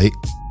 right?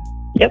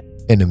 Yep.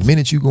 And the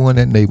minute you go in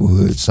that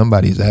neighborhood,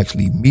 somebody is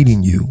actually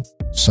meeting you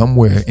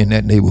somewhere in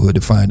that neighborhood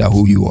to find out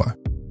who you are.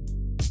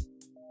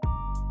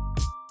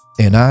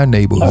 In our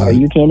neighborhood,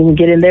 you can't even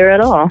get in there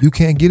at all. You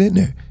can't get in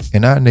there.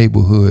 In our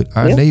neighborhood,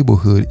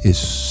 neighborhood is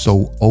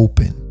so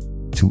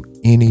open to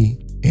any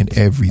and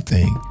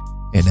everything,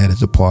 and that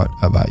is a part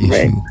of our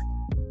issue.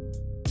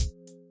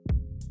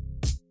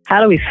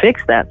 How do we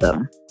fix that,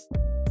 though?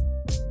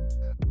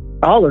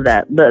 all of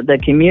that, the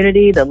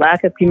community, the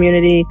lack of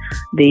community,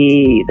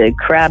 the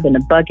crab in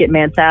the bucket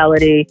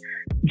mentality,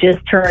 just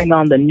turning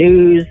on the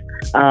news.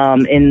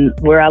 In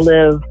where I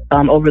live,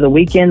 over the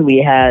weekend, we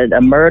had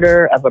a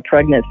murder of a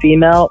pregnant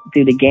female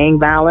due to gang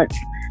violence.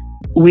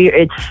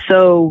 It's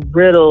so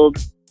riddled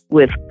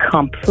with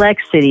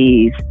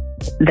complexities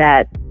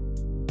that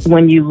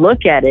when you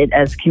look at it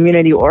as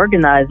community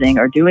organizing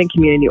or doing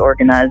community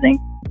organizing,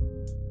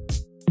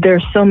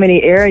 there's so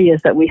many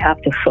areas that we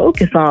have to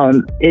focus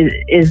on.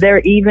 Is there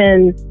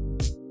even,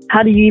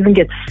 how do you even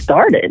get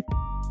started?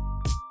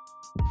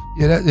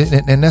 Yeah,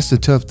 and that's the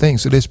tough thing.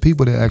 So there's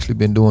people that actually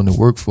been doing the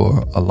work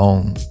for a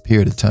long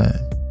period of time,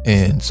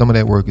 and some of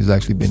that work has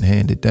actually been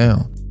handed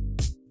down.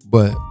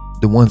 But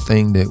the one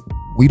thing that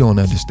we don't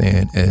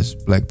understand as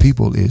Black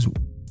people is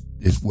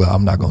well,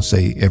 I'm not gonna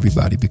say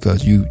everybody,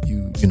 because you've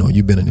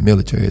been in the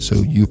military, so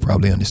you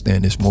probably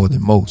understand this more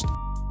than most.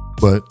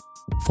 But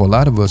for a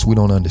lot of us, we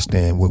don't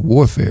understand what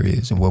warfare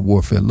is and what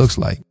warfare looks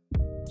like.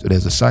 So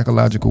there's a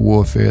psychological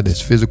warfare,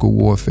 there's physical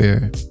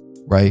warfare,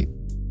 right?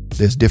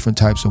 There's different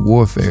types of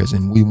warfares,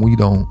 and when we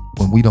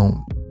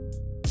don't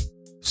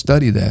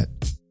study that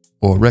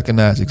or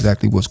recognize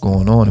exactly what's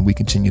going on, and we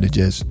continue to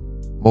just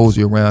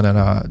mosey around in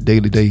our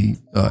day-to-day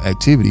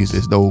activities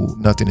as though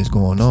nothing is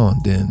going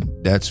on, then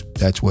that's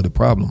where the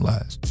problem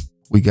lies.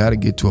 We got to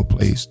get to a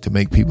place to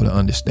make people to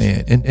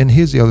understand. And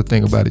here's the other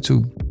thing about it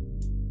too.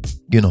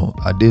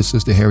 Our dear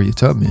sister Harriet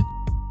Tubman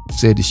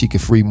said that she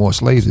could free more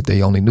slaves if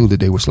they only knew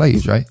that they were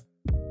slaves, right?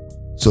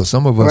 So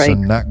some of us are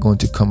not going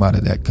to come out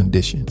of that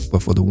condition.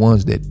 But for the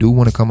ones that do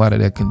want to come out of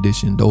that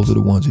condition, those are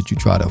the ones that you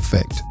try to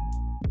affect.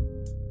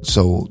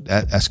 So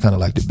that's kind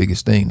of like the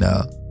biggest thing.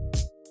 Now,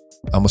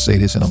 I'm going to say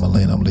this and I'm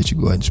going to let you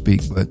go ahead and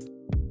speak. But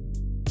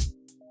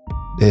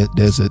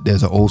there's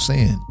an old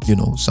saying,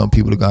 some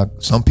people are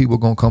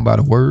going to come by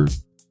the word,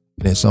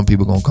 and then some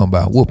people are going to come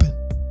by a whooping.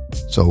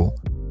 So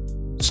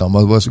some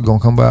of us are going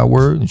to come by a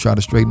word and try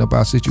to straighten up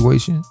our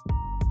situation.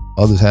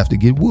 Others have to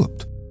get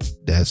whooped.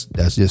 That's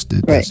just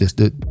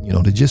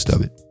the gist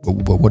of it.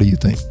 But what do you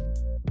think?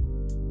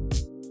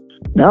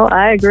 No,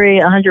 I agree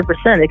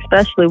 100%,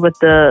 especially with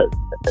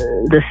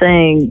the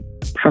saying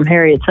from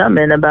Harriet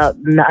Tubman about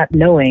not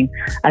knowing.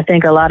 I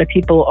think a lot of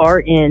people are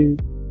in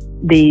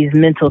these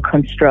mental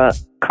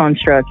constructs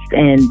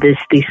and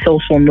these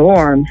social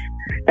norms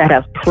that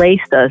have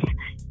placed us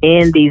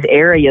in these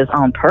areas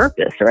on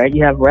purpose, right?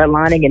 You have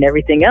redlining and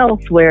everything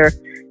else where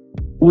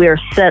we're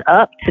set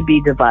up to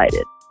be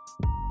divided,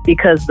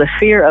 because the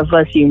fear of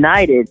us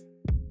united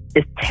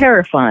is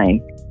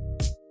terrifying.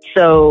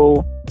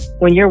 So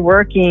when you're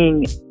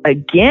working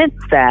against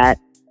that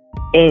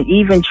and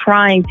even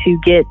trying to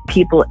get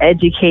people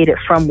educated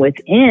from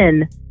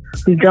within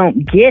who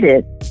don't get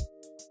it,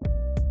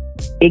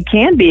 it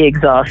can be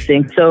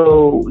exhausting.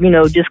 So,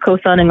 just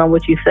co-signing on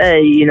what you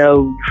say,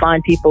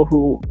 find people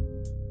who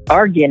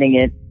are getting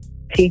it,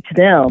 teach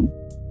them,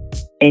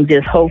 and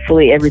just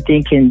hopefully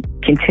everything can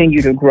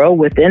continue to grow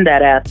within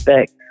that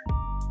aspect.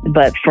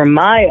 But from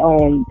my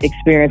own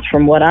experience,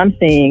 from what I'm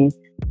seeing,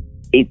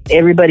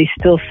 everybody's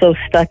still so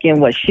stuck in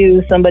what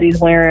shoes somebody's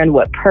wearing,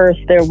 what purse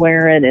they're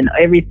wearing, and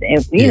everything,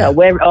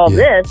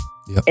 this,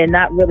 and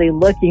not really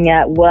looking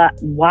at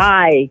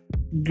why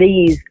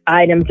these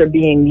items are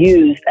being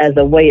used as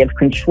a way of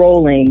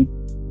controlling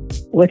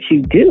what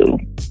you do.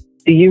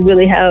 Do you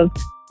really have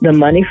the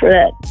money for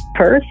that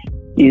purse?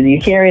 You're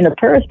carrying a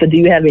purse, but do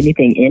you have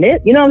anything in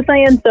it? You know what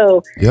I'm saying?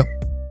 So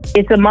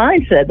it's a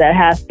mindset that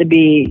has to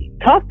be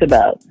talked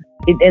about.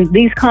 And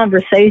these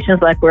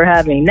conversations like we're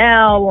having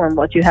now, and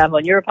what you have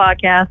on your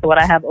podcast, or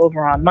what I have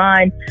over on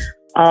mine,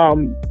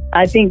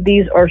 I think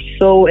these are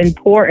so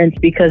important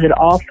because it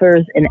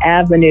offers an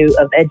avenue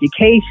of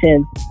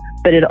education,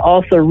 but it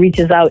also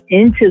reaches out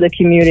into the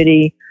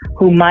community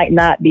who might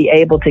not be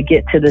able to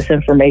get to this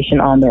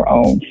information on their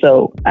own.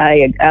 So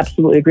I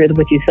absolutely agree with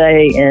what you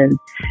say, and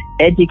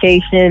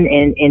education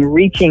and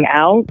reaching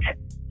out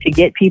to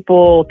get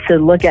people to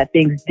look at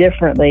things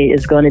differently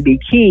is going to be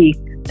key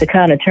to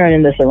kind of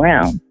turning this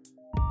around.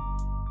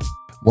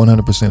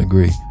 100%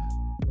 agree.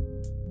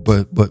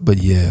 But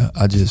yeah,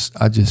 I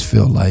just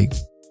feel like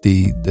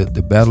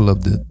the battle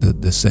of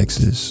the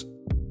sexes.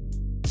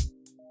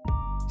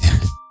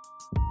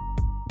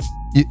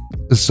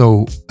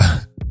 So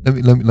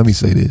let me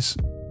say this.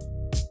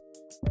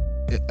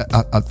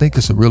 I think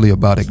it's really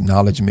about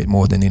acknowledgement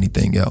more than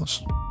anything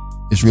else.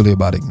 It's really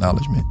about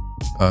acknowledgement.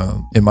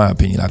 In my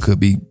opinion, I could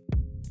be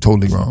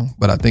totally wrong,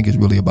 but I think it's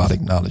really about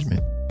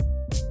acknowledgement.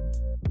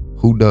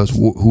 Who does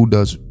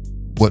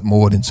what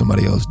more than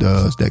somebody else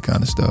does, that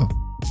kind of stuff.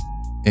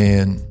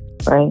 And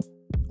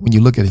when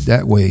you look at it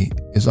that way,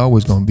 it's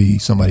always going to be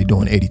somebody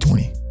doing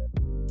 80-20.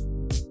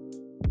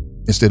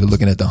 Instead of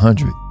looking at the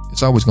 100,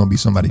 it's always going to be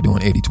somebody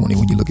doing 80-20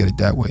 when you look at it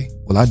that way.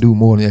 Well, I do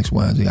more than X,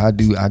 Y, and Z.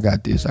 I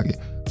got this.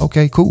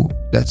 Okay, cool.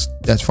 That's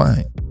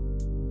fine.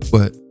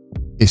 But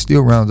it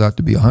still rounds out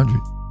to be 100.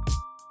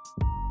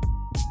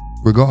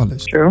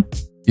 Regardless. True.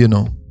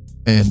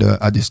 And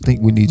I just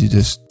think we need to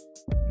just,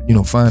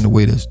 find a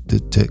way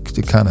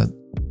to kind of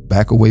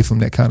back away from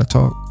that kind of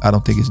talk. I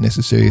don't think it's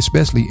necessary,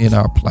 especially in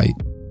our plight,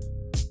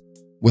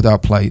 with our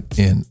plight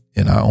in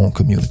our own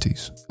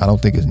communities. I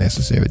don't think it's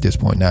necessary at this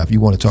point. Now, if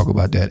you want to talk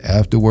about that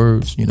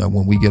afterwards,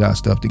 when we get our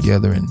stuff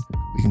together and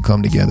we can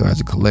come together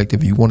as a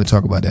collective, you want to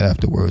talk about that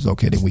afterwards,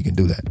 okay, then we can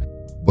do that.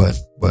 But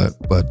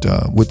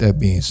with that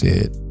being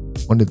said,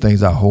 one of the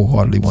things I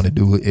wholeheartedly want to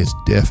do is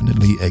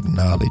definitely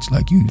acknowledge,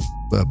 like you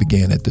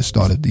began at the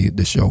start of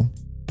the show,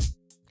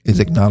 is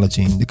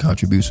acknowledging the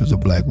contributions of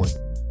Black women.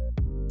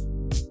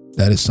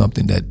 That is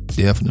something that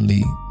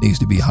definitely needs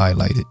to be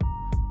highlighted.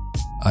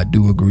 I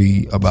do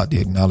agree about the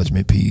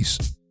acknowledgement piece,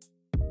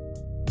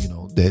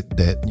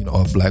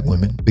 of Black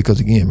women, because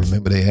again,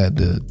 remember they had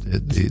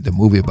the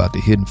movie about the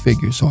Hidden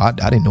Figures. So I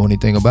didn't know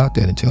anything about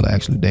that until the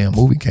actual damn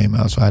movie came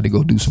out. So I had to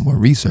go do some more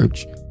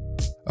research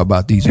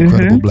about these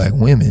incredible Black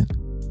women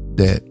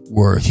that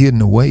were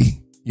hidden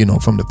away,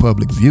 from the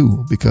public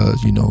view,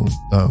 because,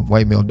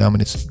 white male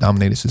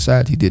dominated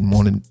society didn't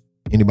want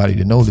anybody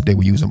to know that they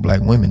were using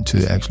Black women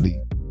to actually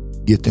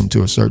get them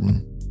to a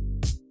certain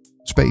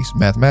space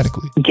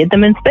mathematically. Get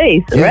them in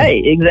space,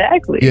 right?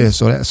 Exactly. Yeah,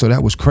 so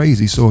that was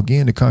crazy. So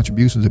again, the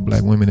contributions of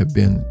Black women have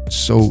been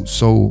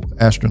so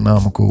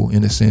astronomical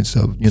in the sense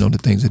of the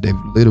things that they've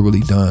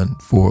literally done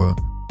for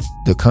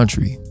the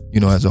country,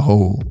 as a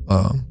whole.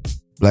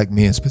 Black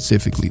men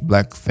specifically,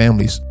 Black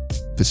families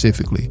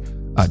specifically.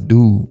 I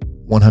do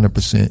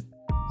 100%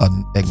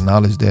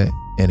 acknowledge that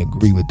and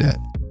agree with that.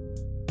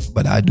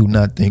 But I do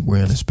not think we're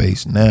in a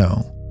space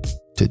now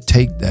to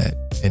take that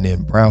and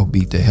then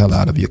browbeat the hell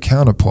out of your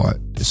counterpart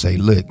to say,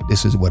 look,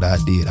 this is what I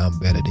did, I'm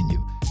better than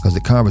you. Because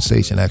the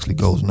conversation actually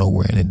goes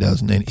nowhere and it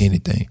doesn't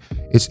anything.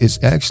 It's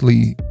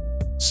actually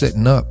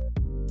setting up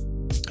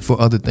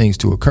for other things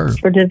to occur.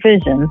 For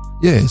division.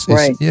 Yes,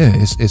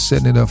 it's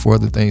setting it up for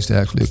other things to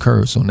actually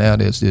occur. So now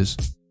there's this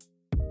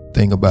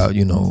thing about,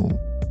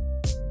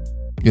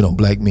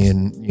 Black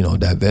men,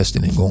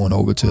 divesting and going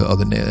over to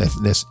other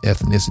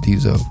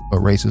ethnicities of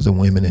races of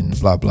women and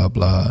blah, blah,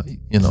 blah,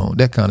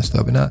 that kind of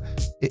stuff. And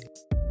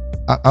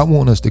I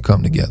want us to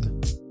come together.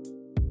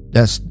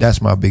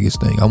 That's my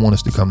biggest thing. I want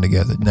us to come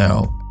together.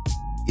 Now,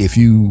 if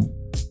you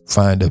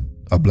find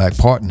a Black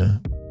partner,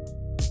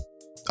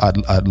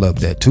 I'd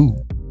love that too.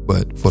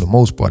 But for the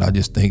most part, I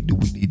just think that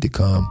we need to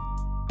come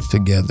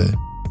together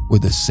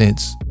with a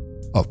sense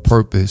of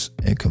purpose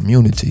and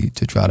community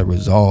to try to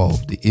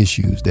resolve the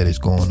issues that is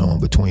going on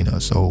between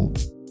us. So,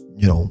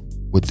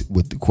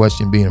 with the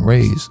question being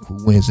raised,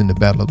 who wins in the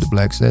battle of the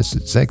Black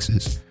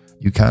sexes,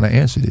 you kind of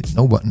answered it.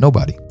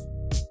 Nobody.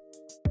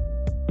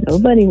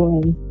 Nobody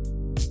wins.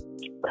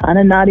 Kind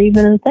of not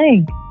even a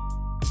thing.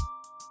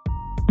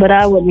 But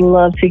I would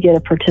love to get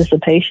a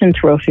participation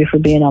trophy for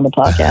being on the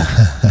podcast.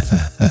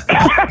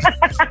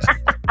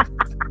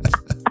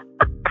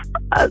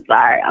 I'm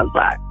sorry.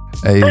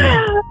 Hey,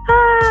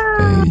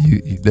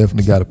 you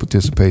definitely got a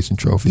participation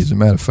trophy. As a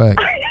matter of fact,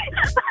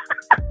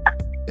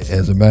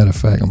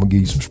 I'm gonna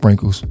give you some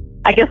sprinkles.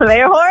 I get some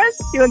air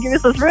horns? You gonna give me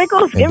some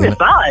sprinkles? Give me some.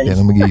 And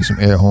I'm gonna give you some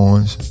air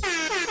horns.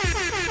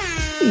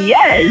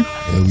 Yes.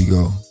 There we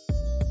go.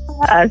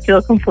 I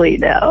feel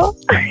complete now.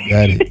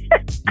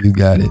 You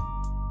got it.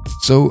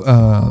 So,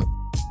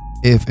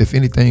 if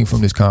anything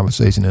from this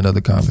conversation and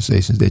other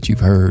conversations that you've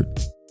heard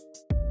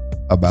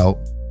about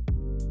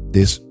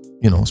this,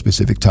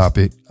 specific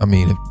topic, I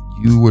mean, if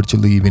you were to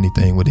leave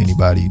anything with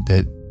anybody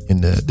that's in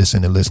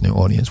the listening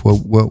audience, what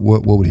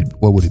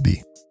would it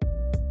be?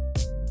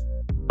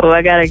 Oh,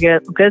 I got a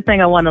good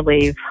thing I want to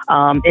leave,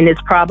 and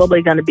it's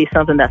probably going to be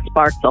something that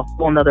sparks a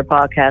whole nother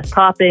podcast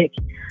topic.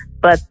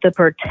 But the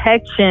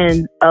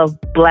protection of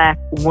Black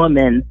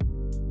women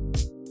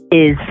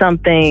is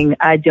something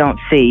I don't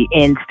see.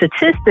 And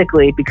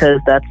statistically, because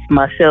that's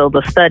my field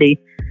of study,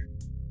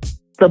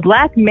 the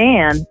Black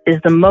man is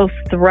the most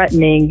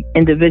threatening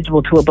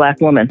individual to a Black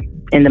woman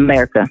in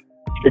America.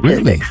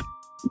 Statistics.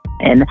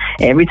 Really? And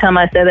every time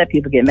I say that,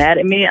 people get mad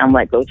at me. I'm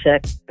like, go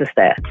check the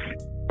stats.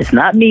 It's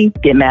not me.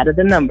 Get mad at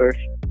the numbers.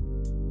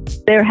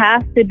 There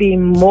has to be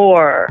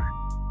more,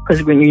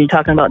 because when you're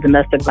talking about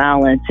domestic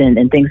violence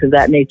and things of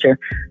that nature,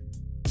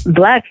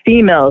 Black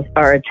females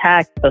are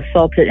attacked,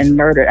 assaulted, and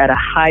murdered at a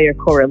higher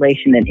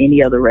correlation than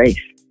any other race.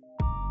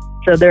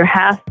 So there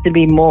has to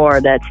be more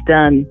that's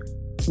done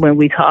when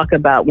we're talking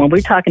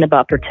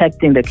about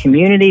protecting the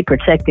community,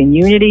 protecting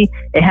unity.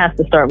 It has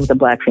to start with a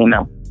Black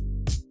female.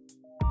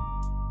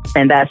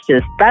 And that's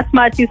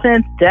my 2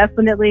 cents.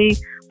 Definitely,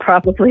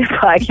 probably a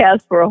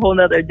podcast for a whole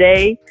nother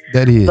day.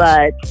 That is.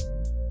 But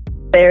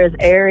there's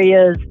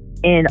areas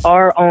in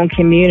our own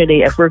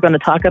community. If we're going to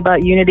talk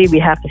about unity, we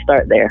have to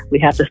start there. We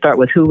have to start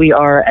with who we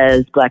are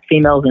as Black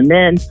females and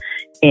men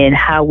and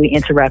how we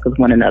interact with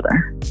one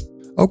another.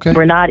 Okay.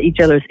 We're not each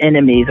other's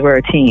enemies. We're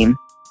a team.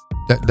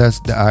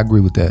 I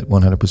agree with that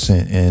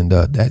 100%. And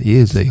that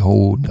is a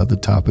whole other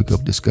topic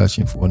of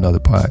discussion for another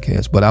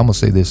podcast. But I'm going to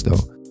say this, though.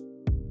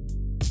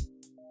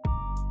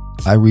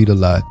 I read a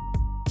lot.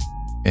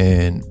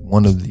 And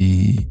one of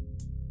the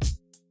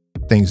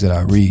things that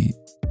I read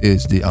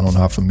is I don't know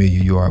how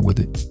familiar you are with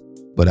it,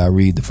 but I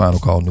read the Final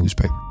Call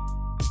newspaper.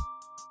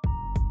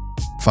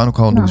 Final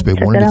Call newspaper.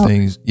 check One it of the out.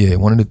 things,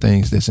 one of the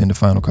things that's in the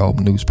Final Call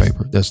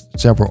newspaper. There's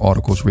several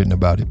articles written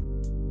about it,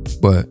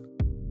 but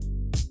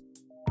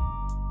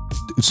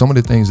some of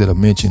the things that are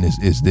mentioned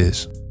is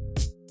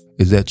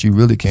that you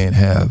really can't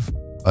have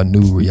a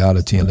new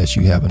reality unless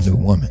you have a new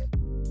woman,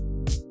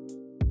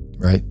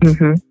 right?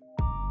 Mm-hmm.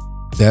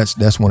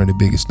 That's one of the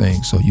biggest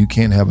things. So you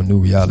can't have a new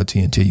reality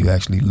until you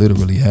actually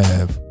literally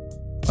have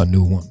a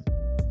new woman.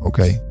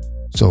 Okay.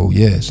 So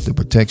yes, the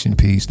protection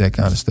piece, that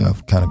kind of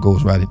stuff kind of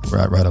goes right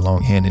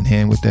along hand in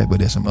hand with that, but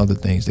there's some other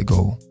things that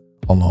go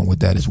along with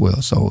that as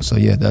well. So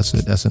yeah, that's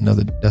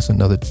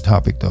another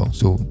topic though.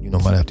 So,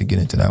 might have to get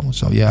into that one.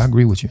 So yeah, I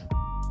agree with you.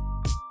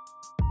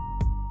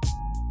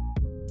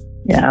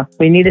 Yeah,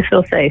 we need to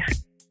feel safe.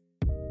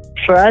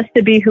 For us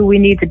to be who we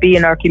need to be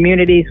in our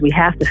communities, we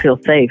have to feel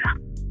safe.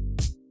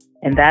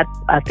 And that,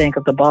 I think,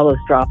 the ball has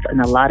dropped in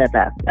a lot of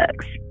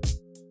aspects.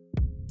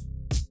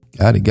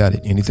 Got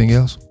it. Anything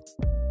else?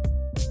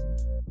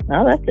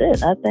 No, that's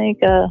it. I think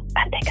I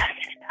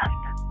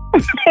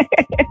said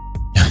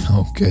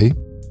enough. Okay.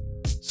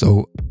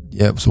 So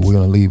we're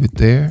going to leave it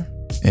there.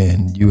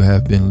 And you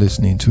have been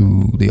listening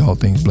to the All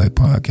Things Black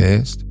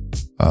podcast.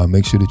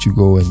 Make sure that you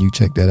go and you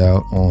check that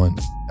out on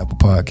Apple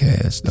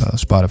Podcasts,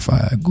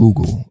 Spotify,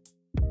 Google,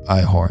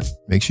 iHeart.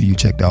 Make sure you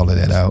check all of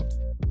that out.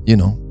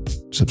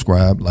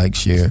 Subscribe, like,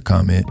 share,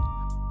 comment.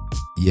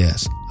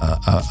 Yes,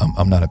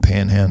 I'm not a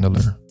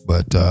panhandler,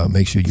 but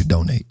make sure you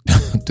donate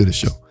to the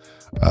show.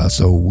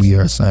 So we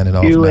are signing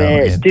off now.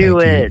 Do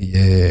it.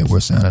 Yeah, we're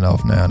signing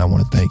off now, and I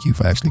want to thank you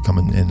for actually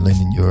coming and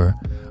lending your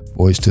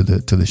voice to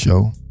the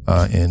show.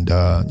 And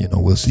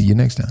we'll see you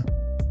next time.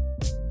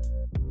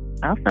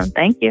 Awesome.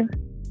 Thank you.